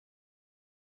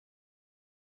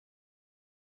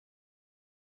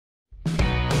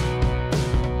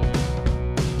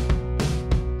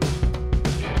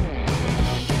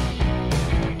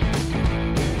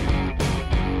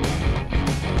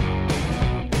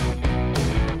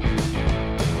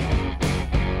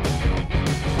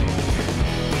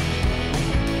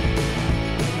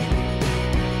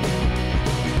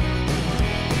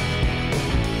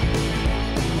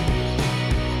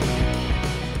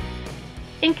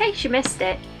case you missed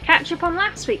it, catch up on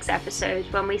last week's episode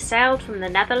when we sailed from the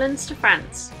Netherlands to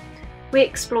France. We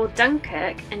explored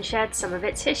Dunkirk and shared some of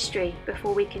its history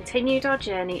before we continued our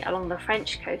journey along the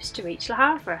French coast to reach Le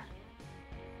Havre.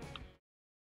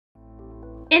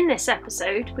 In this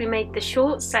episode, we made the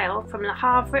short sail from Le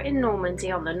Havre in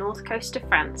Normandy on the north coast of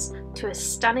France to a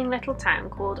stunning little town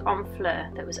called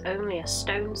Honfleur that was only a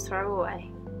stone's throw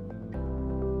away.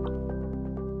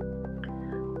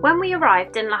 When we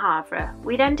arrived in Le Havre,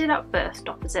 we'd ended up berthed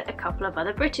opposite a couple of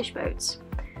other British boats.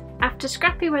 After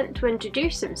Scrappy went to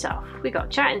introduce himself, we got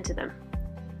chatting to them.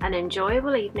 An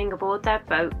enjoyable evening aboard their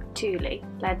boat, Thule,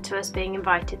 led to us being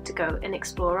invited to go and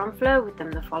explore Honfleur with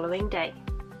them the following day.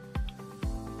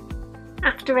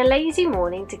 After a lazy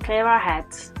morning to clear our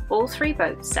heads, all three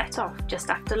boats set off just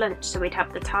after lunch so we'd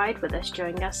have the tide with us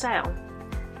during our sail.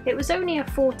 It was only a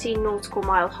 14 nautical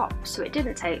mile hop, so it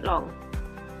didn't take long.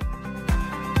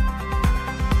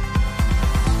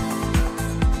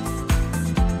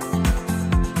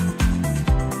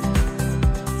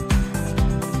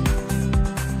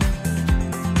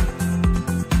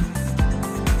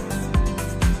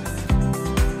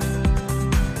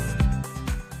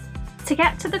 To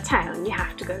get to the town you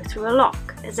have to go through a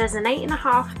lock, as there's an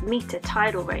 8.5 metre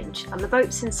tidal range and the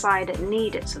boats inside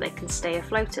need it so they can stay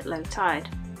afloat at low tide.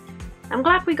 I'm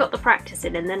glad we got the practice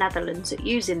in the Netherlands at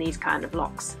using these kind of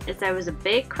locks, as there was a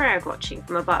big crowd watching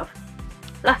from above.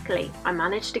 Luckily, I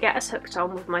managed to get us hooked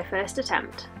on with my first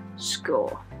attempt.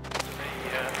 Score!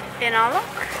 In our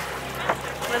lock,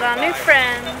 with our new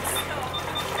friends,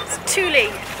 it's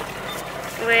Thule,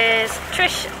 with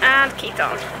Trish and Keith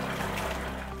on.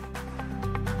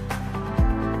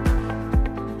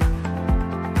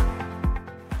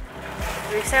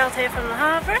 We sailed here from Le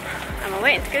Havre and we're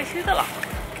waiting to go through the lock.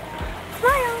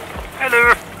 Smile!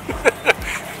 Hello!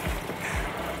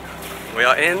 We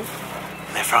are in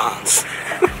Le France.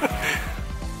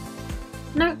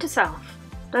 Note to self,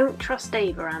 don't trust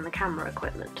Dave around the camera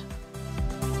equipment.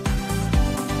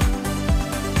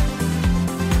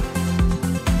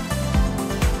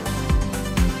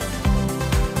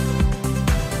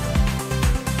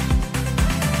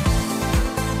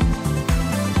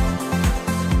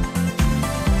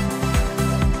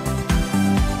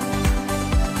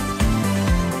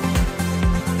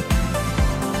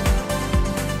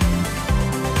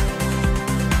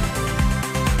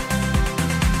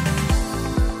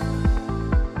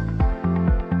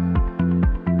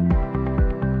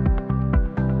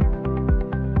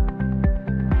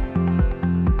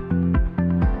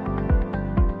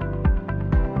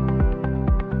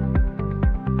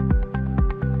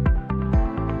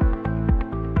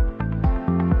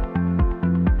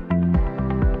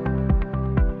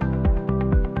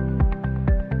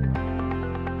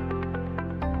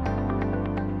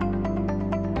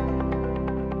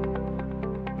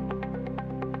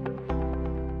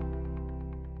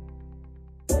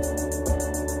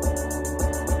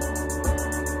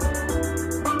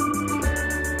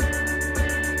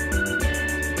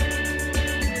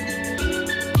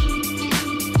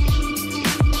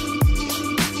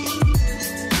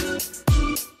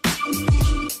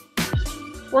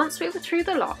 Once we were through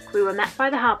the lock, we were met by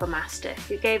the harbour master,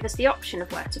 who gave us the option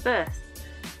of where to berth.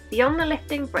 Beyond the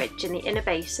lifting bridge in the inner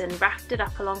basin, rafted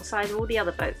up alongside all the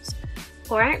other boats,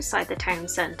 or outside the town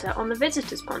centre on the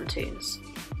visitors' pontoons.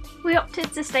 We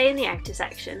opted to stay in the outer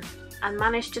section, and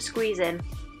managed to squeeze in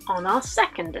on our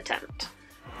second attempt.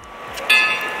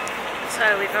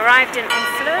 So we've arrived in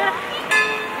Honfleur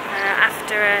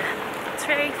after a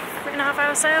 3.5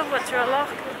 hour sail, went through a lock.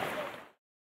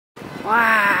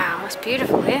 Wow, it's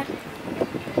beautiful here.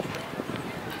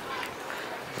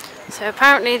 So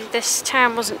apparently this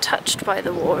town wasn't touched by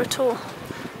the war at all.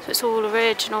 So it's all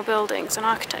original buildings and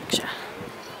architecture.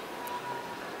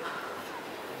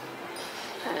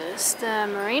 There's the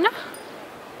marina.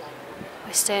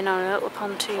 We're staying on a little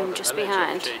pontoon just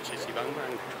behind.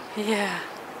 Yeah.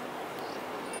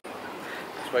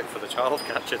 Just wait for the child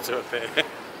catcher to appear.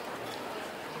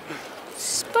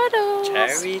 Spuddles!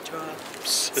 Cherry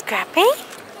drops! Scrappy?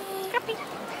 Scrappy!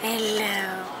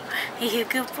 Hello! Are you a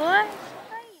good boy?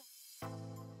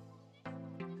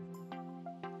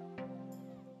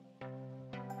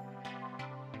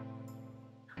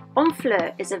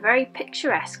 Honfleur is a very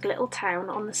picturesque little town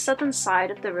on the southern side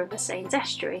of the River Seine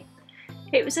estuary.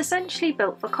 It was essentially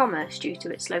built for commerce due to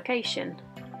its location.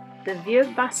 The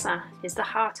Vieux Bassin is the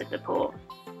heart of the port.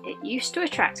 It used to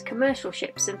attract commercial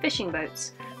ships and fishing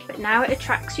boats, but now it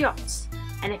attracts yachts,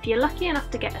 and if you're lucky enough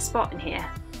to get a spot in here,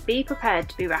 be prepared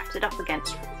to be rafted up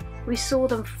against. We saw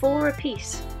them 4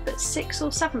 apiece, but 6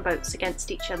 or 7 boats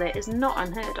against each other is not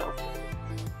unheard of.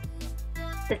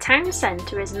 The town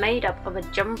centre is made up of a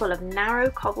jumble of narrow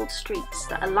cobbled streets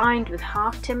that are lined with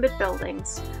half-timbered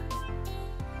buildings.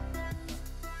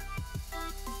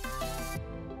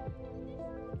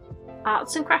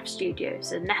 Arts and crafts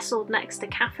studios are nestled next to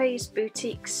cafes,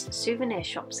 boutiques, souvenir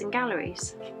shops and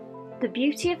galleries. The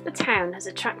beauty of the town has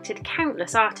attracted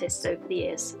countless artists over the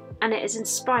years, and it has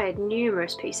inspired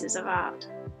numerous pieces of art.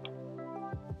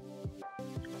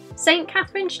 St.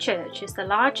 Catherine's Church is the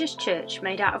largest church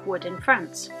made out of wood in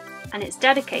France, and it's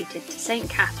dedicated to St.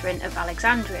 Catherine of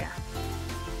Alexandria.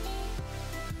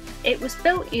 It was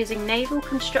built using naval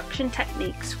construction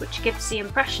techniques, which gives the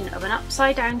impression of an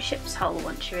upside-down ship's hull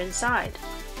once you're inside.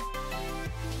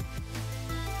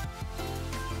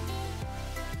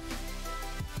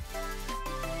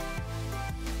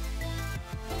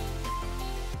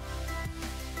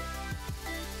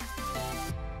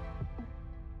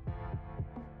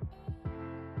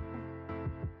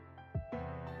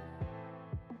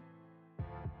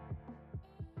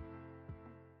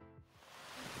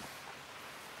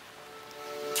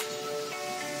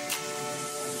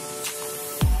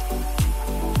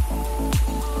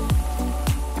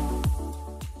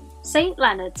 St.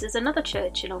 Leonard's is another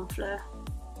church in Honfleur.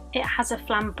 It has a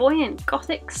flamboyant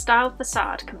Gothic-style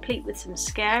facade complete with some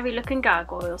scary-looking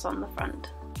gargoyles on the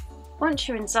front. Once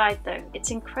you're inside though,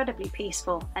 it's incredibly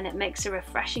peaceful and it makes a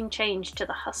refreshing change to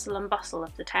the hustle and bustle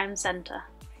of the town centre.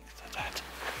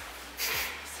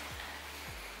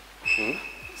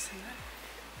 It's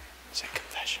a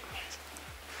confession, right?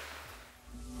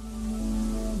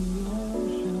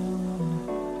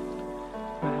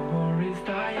 Memories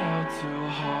die out too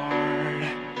hard.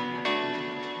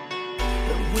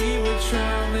 We were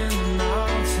traveling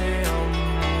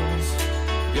mountains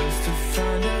just to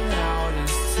find the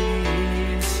loudest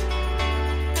seas.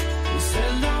 We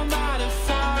set down by the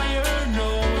fire,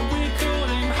 knowing we could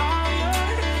aim higher,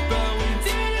 but we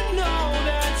didn't know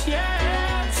that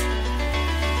yet.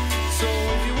 So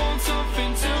if you want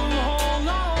something to hold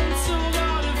on to,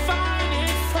 gotta find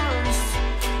it first.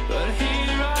 But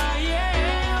here I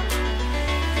am,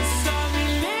 'cause I've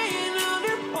been laying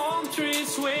under palm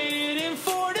trees waiting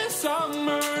for the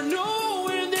summer,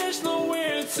 knowing there's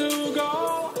nowhere to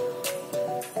go.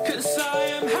 'Cause I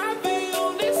am happy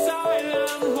on this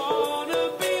island, wanna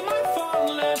be my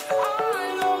fun land.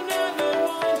 I don't ever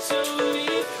want to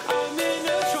leave, I'm in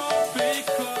a tropic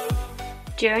club.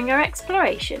 During our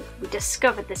exploration, we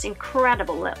discovered this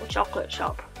incredible little chocolate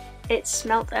shop. It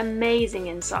smelt amazing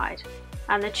inside,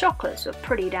 and the chocolates were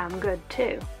pretty damn good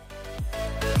too.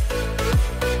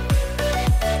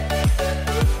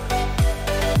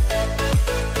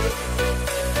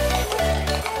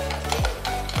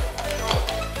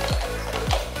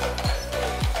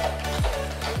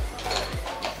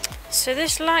 So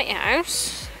this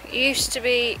lighthouse used to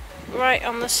be right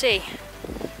on the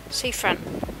seafront,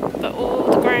 but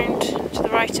all the ground to the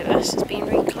right of us has been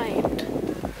reclaimed,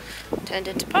 turned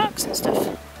into parks and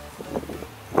stuff.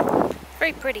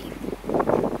 Very pretty.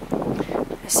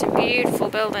 There's some beautiful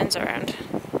buildings around.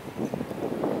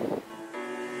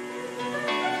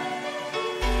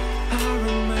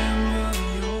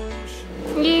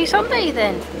 You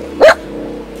sunbathing?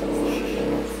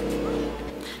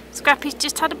 Scrappy's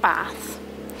just had a bath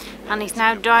and he's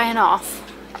now drying off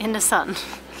in the sun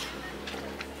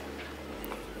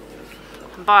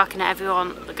and barking at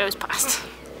everyone that goes past,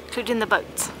 including the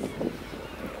boats.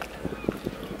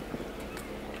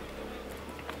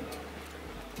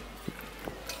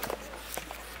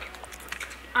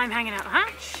 I'm hanging out the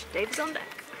hatch, David's on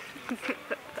deck.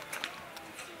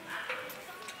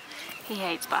 He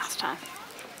hates bath time,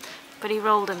 but he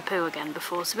rolled in poo again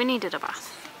before, so we needed a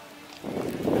bath.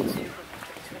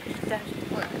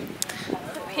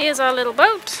 Here's our little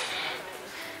boat,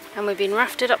 and we've been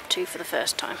rafted up to for the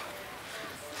first time.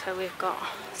 So we've got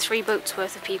 3 boats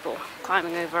worth of people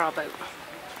climbing over our boat.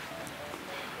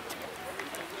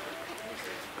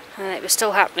 And it was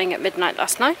still happening at midnight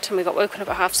last night, and we got woken up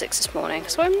at 6:30 this morning,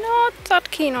 so I'm not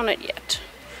that keen on it yet.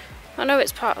 I know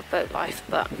it's part of boat life,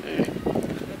 but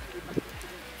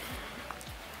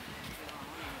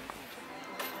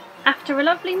After a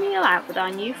lovely meal out with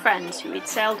our new friends who we'd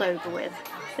sailed over with,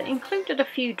 that included a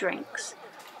few drinks,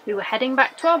 we were heading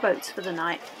back to our boats for the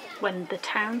night when the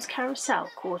town's carousel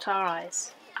caught our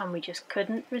eyes, and we just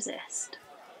couldn't resist.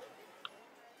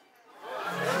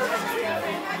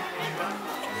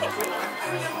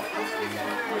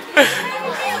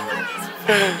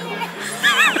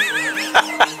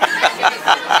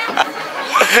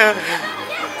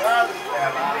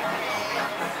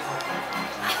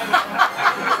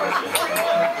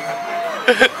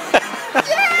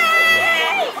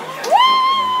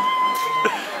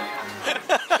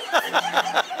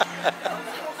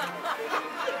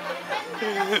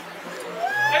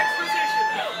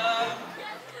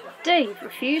 Dave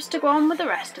refused to go on with the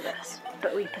rest of us,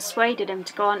 but we persuaded him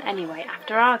to go on anyway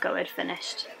after our go had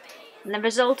finished. And the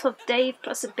result of Dave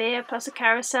plus a beer plus a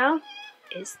carousel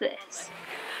is this.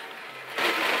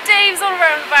 Dave's on a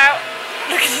roundabout.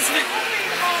 Look at his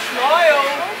smile.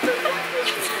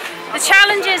 The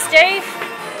challenge is, Dave,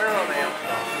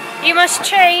 you must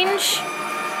change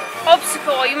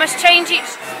obstacle. You must change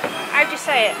each. How do you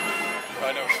say it?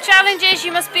 Challenge is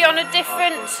you must be on a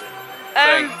different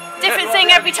thing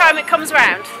every time it comes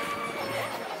round.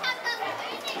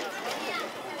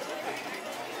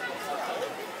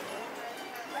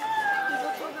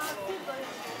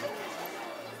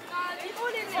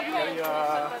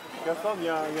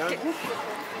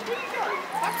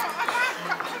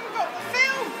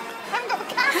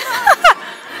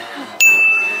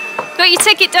 Got your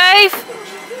ticket, Dave?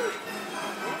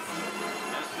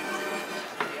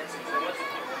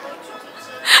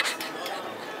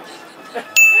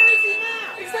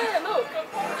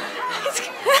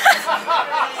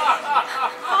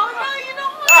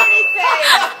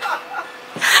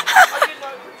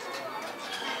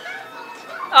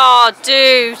 Oh,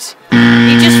 dude,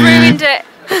 you just ruined it.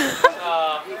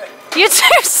 You're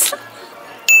too slow.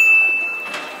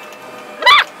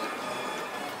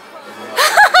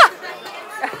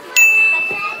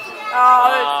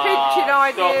 Oh, it's pitching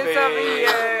ideas over you.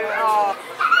 Oh.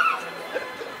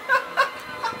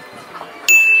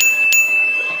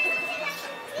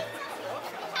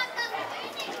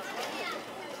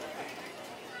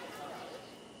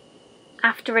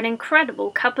 After an incredible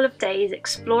couple of days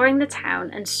exploring the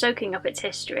town and soaking up its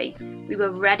history, we were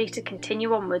ready to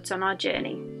continue onwards on our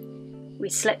journey. We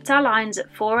slipped our lines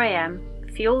at 4 AM,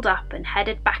 fueled up and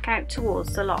headed back out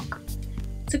towards the loch.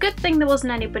 It's a good thing there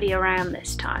wasn't anybody around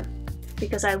this time,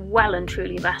 because I well and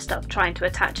truly messed up trying to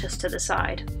attach us to the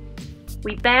side.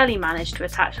 We barely managed to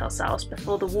attach ourselves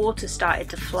before the water started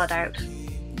to flood out.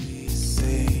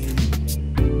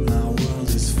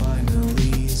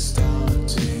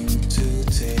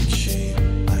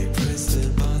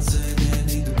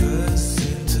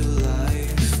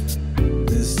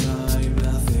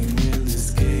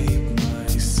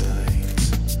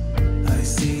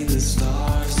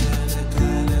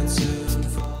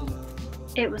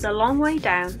 It was a long way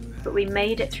down, but we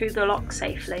made it through the loch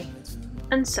safely.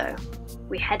 And so,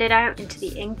 we headed out into the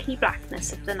inky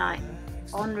blackness of the night,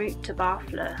 en route to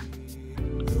Honfleur.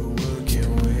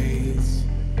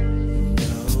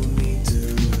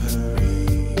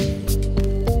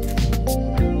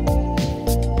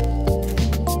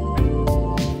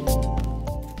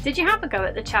 Did you have a go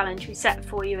at the challenge we set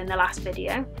for you in the last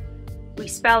video? We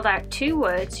spelled out 2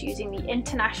 words using the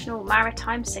international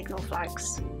maritime signal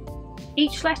flags.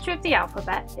 Each letter of the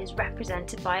alphabet is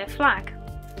represented by a flag,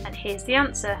 and here's the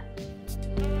answer.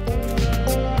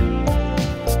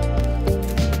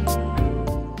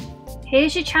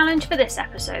 Here's your challenge for this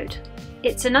episode.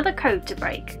 It's another code to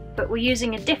break, but we're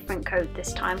using a different code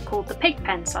this time called the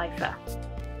Pigpen cipher.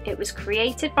 It was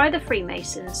created by the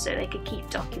Freemasons so they could keep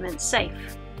documents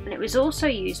safe, and it was also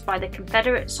used by the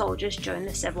Confederate soldiers during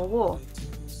the Civil War.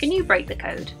 Can you break the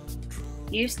code?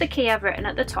 Use the key I've written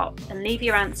at the top and leave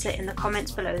your answer in the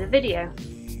comments below the video.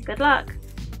 Good luck!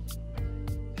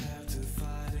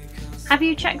 Have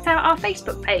you checked out our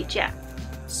Facebook page yet?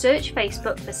 Search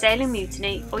Facebook for Sailing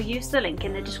Mutiny or use the link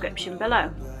in the description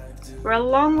below. We're a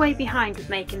long way behind with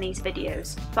making these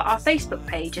videos, but our Facebook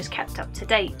page is kept up to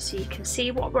date so you can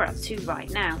see what we're up to right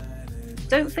now.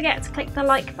 Don't forget to click the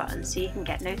like button so you can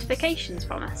get notifications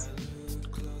from us.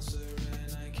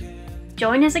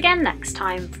 Join us again next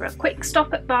time for a quick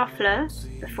stop at Honfleur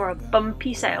before a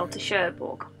bumpy sail to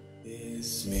Cherbourg.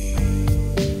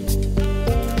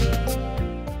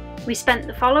 We spent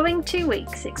the following 2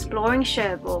 weeks exploring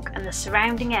Cherbourg and the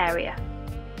surrounding area,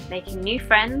 making new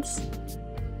friends,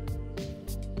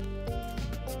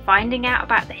 finding out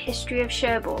about the history of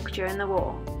Cherbourg during the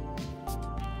war.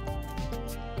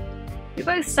 We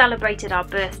both celebrated our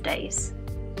birthdays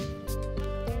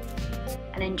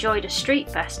and enjoyed a street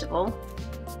festival.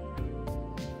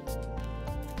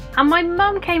 And my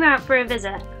mum came out for a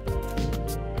visit.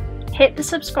 Hit the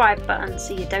subscribe button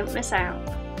so you don't miss out.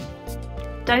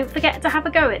 Don't forget to have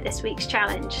a go at this week's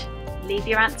challenge. Leave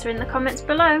your answer in the comments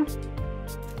below.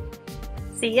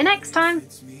 See you next time.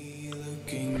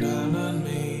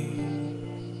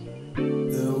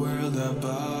 The world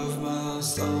above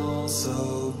must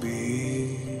also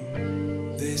be.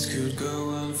 This could go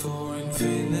on for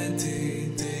infinity.